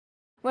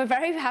We're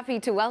very happy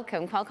to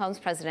welcome Qualcomm's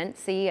President,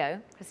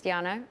 CEO,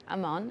 Cristiano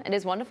Amon. It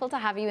is wonderful to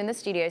have you in the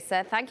studio,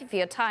 sir. Thank you for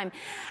your time.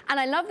 And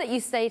I love that you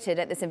stated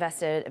at this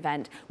investor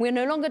event, we're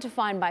no longer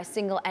defined by a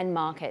single end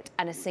market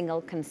and a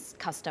single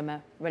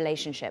customer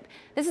relationship.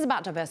 This is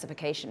about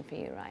diversification for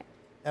you, right?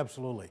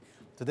 Absolutely.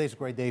 Today's a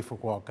great day for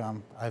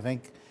Qualcomm. I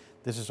think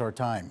this is our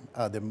time.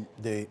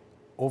 The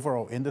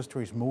overall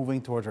industry is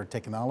moving towards our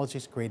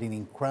technologies, creating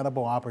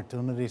incredible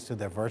opportunities to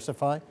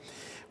diversify.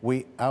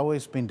 We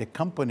always been the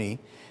company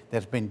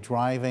that's been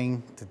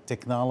driving the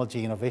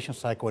technology innovation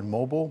cycle in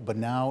mobile, but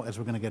now as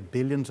we're going to get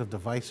billions of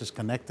devices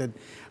connected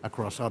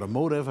across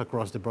automotive,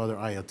 across the broader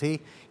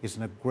IoT, it's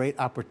a great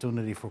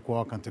opportunity for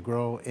Qualcomm to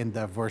grow and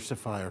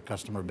diversify our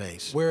customer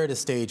base. We're at a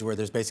stage where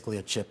there's basically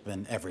a chip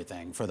in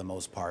everything for the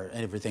most part,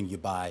 everything you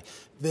buy.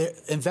 The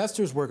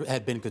investors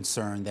had been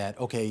concerned that,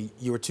 okay,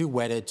 you were too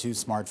wedded to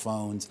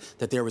smartphones,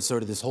 that there was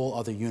sort of this whole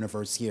other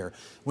universe here.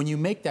 When you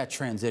make that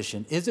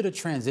transition, is it a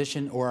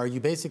transition, or are you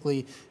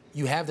basically,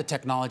 you have the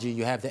technology,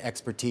 you have the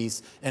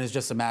expertise, and it's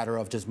just a matter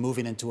of just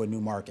moving into a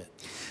new market?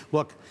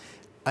 Look,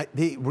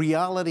 the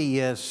reality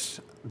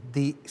is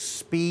the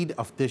speed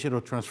of digital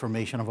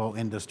transformation of our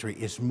industry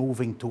is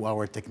moving to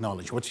our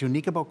technology. What's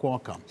unique about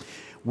Qualcomm,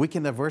 we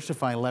can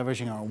diversify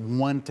leveraging our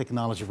one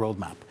technology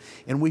roadmap.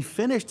 And we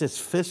finished this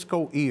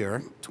fiscal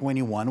year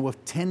 21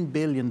 with $10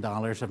 billion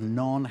of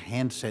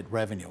non-handset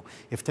revenue.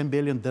 If $10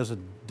 billion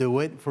doesn't do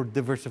it for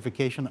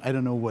diversification, I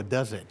don't know what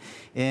does it.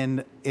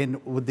 And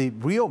the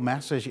real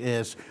message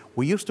is,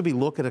 we used to be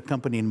looking at a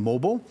company in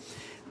mobile,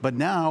 but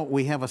now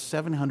we have a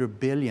 $700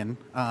 billion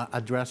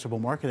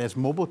addressable market. As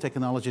mobile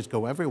technologies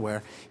go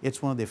everywhere,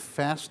 it's one of the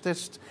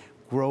fastest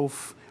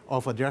growth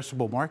of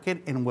addressable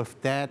market, and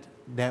with that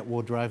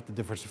will drive the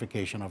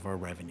diversification of our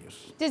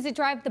revenues. Does it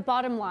drive the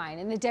bottom line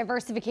and the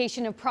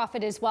diversification of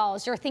profit as well?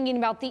 As you're thinking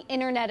about the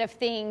Internet of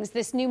Things,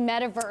 this new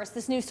metaverse,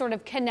 this new sort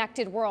of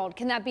connected world,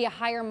 can that be a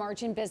higher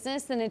margin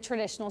business than a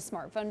traditional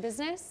smartphone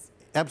business?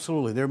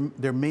 Absolutely.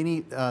 There are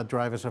many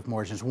drivers of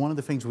margins. One of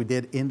the things we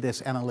did in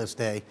this Analyst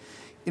Day,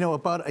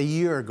 about a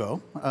year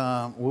ago,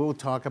 we'll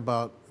talk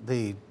about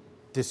the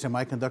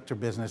semiconductor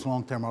business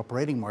long-term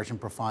operating margin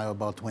profile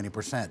about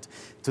 20%.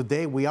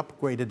 Today, we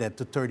upgraded that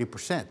to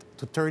 30%,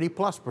 to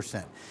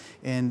 30+%.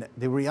 And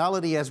the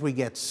reality, as we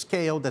get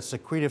scale, that's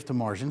accretive to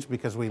margins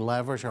because we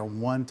leverage our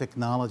one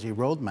technology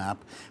roadmap.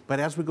 But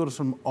as we go to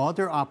some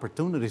other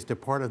opportunities, they're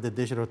part of the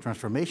digital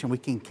transformation, we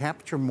can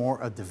capture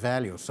more of the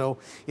value. So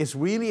it's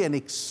really an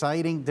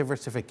exciting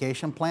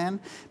diversification plan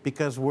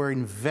because we're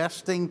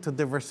investing to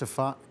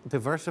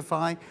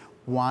diversify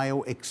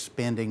while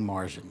expanding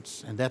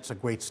margins. And that's a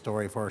great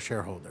story for our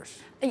shareholders.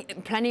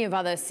 Plenty of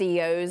other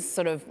CEOs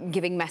sort of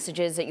giving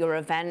messages at your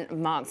event,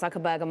 Mark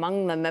Zuckerberg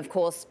among them, of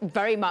course,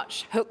 very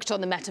much hooked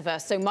on the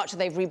metaverse, so much that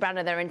they've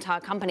rebranded their entire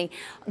company.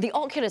 The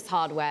Oculus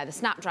hardware, the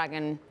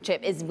Snapdragon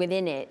chip is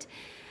within it.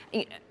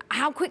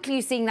 How quickly are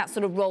you seeing that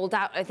sort of rolled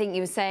out? I think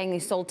you were saying you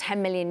sold 10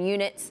 million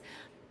units.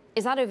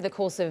 Is that over the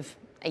course of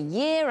a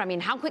year? I mean,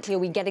 how quickly are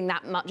we getting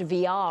that much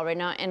VR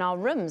in our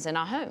rooms, in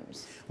our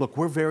homes? Look,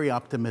 we're very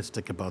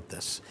optimistic about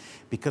this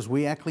because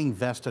we actually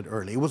invested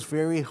early. It was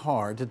very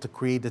hard to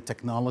create the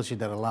technology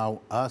that allow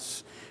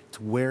us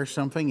to wear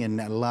something and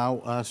allow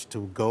us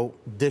to go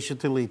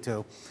digitally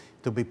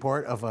to be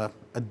part of a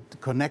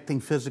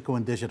connecting physical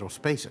and digital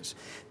spaces.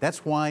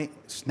 That's why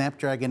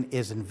Snapdragon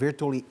is in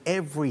virtually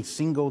every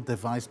single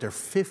device. There are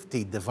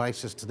 50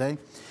 devices today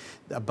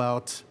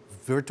about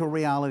virtual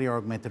reality or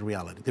augmented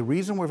reality. The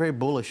reason we're very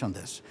bullish on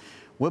this,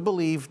 we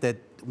believe that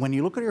when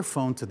you look at your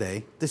phone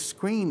today, the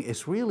screen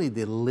is really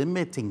the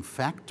limiting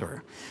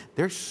factor.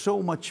 There's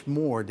so much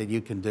more that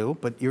you can do,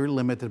 but you're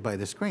limited by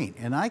the screen.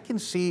 And I can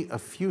see a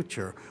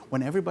future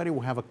when everybody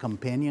will have a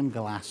companion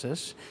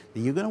glasses that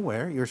you're going to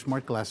wear, your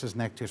smart glasses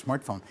next to your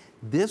smartphone.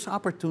 This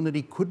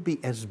opportunity could be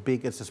as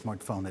big as the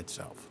smartphone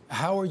itself.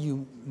 How are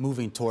you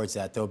moving towards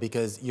that, though?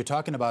 Because you're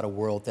talking about a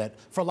world that,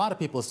 for a lot of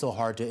people, is still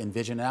hard to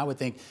envision. And I would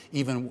think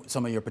even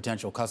some of your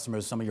potential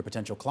customers, some of your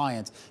potential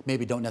clients,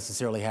 maybe don't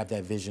necessarily have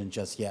that vision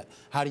just yet.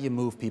 How do you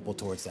move people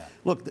towards that?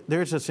 Look,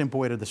 there's a simple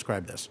way to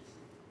describe this.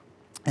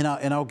 And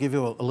I'll give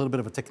you a little bit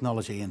of a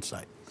technology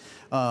insight.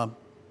 The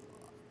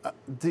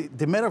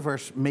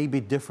metaverse may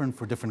be different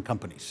for different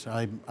companies.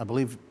 I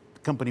believe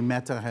company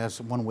Meta has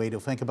one way to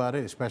think about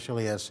it,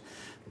 especially as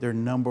their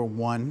number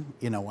one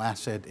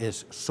asset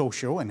is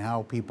social and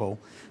how people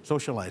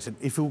socialize it.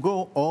 If you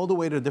go all the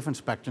way to a different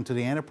spectrum to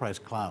the enterprise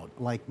cloud,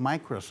 like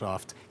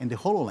Microsoft and the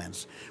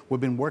HoloLens,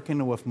 we've been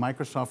working with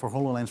Microsoft for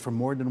HoloLens for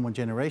more than one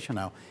generation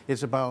now.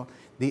 It's about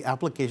the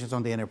applications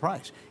on the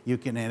enterprise. You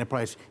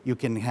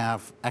can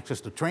have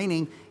access to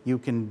training, you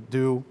can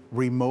do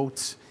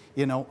remote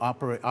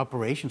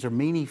operations or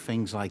many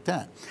things like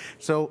that.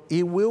 So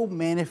it will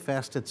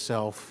manifest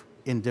itself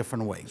in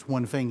different ways.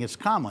 One thing is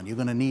common. You're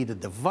going to need a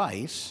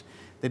device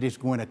that is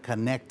going to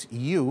connect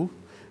you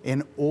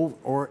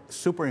or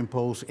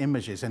superimpose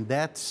images, and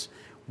that's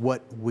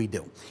what we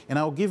do. And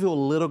I'll give you a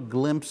little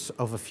glimpse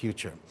of a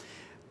future.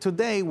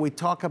 today we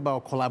talk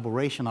about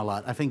collaboration a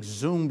lot. I think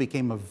Zoom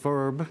became a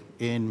verb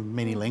in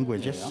many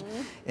languages,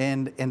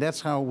 and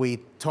that's how we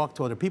talk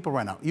to other people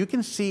right now. You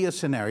can see a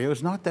scenario,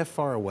 it's not that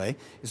far away,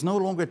 it's no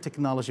longer a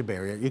technology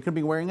barrier. You can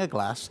be wearing a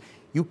glass,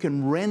 you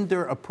can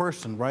render a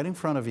person right in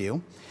front of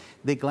you.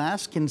 The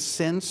glass can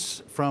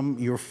sense from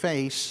your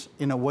face,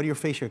 what your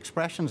facial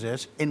expressions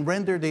is, and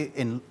render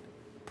the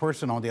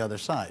person on the other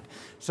side.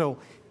 So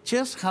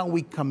just how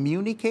we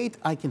communicate,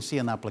 I can see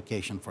an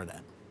application for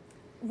that.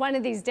 One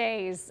of these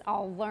days,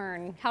 I'll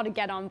learn how to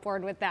get on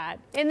board with that.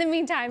 In the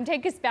meantime,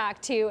 take us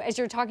back to, as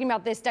you're talking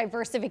about this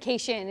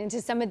diversification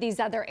into some of these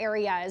other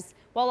areas,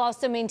 while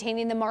also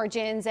maintaining the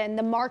margins and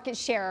the market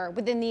share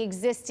within the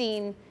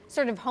existing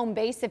sort of home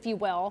base, if you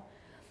will.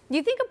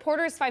 You think of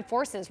Porter's five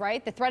forces,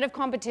 right? The threat of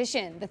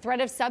competition, the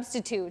threat of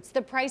substitutes,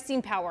 the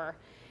pricing power.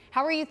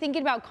 How are you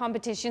thinking about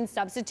competition,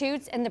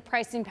 substitutes, and the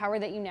pricing power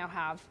that you now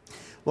have?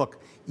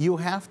 Look, you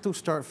have to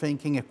start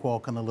thinking at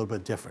Qualcomm a little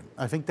bit different.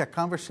 I think that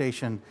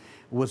conversation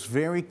was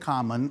very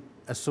common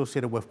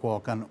associated with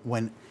Qualcomm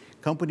when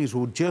companies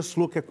will just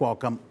look at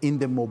Qualcomm in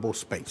the mobile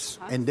space.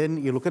 And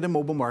then you look at the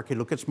mobile market,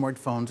 look at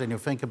smartphones, and you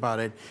think about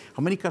it.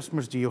 How many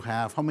customers do you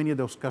have? How many of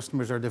those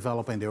customers are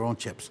developing their own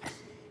chips?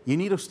 You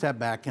need to step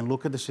back and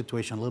look at the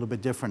situation a little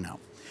bit different now.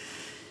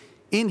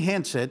 In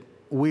handset,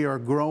 we are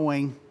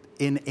growing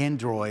in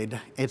Android.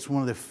 It's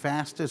one of the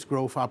fastest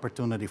growth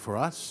opportunity for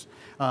us.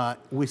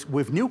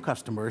 With new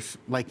customers,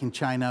 like in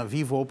China,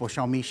 Vivo, Oppo,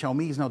 Xiaomi.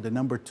 Xiaomi is now the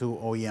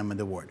 #2 OEM in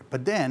the world.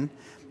 But then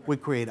we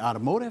create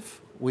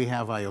automotive, we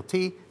have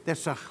IoT.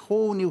 There's a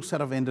whole new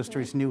set of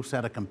industries, new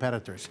set of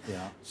competitors.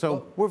 Yeah.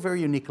 So we're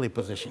very uniquely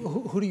positioned.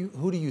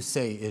 Who do you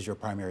say is your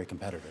primary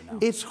competitor now?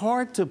 It's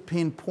hard to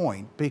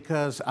pinpoint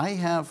because I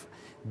have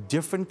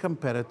different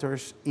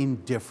competitors in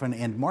different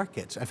end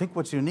markets. I think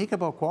what's unique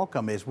about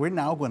Qualcomm is we're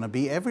now going to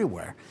be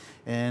everywhere.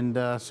 And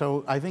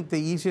so I think the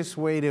easiest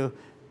way to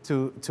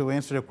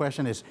answer the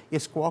question is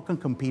Qualcomm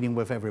competing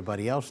with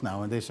everybody else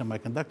now in the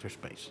semiconductor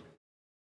space?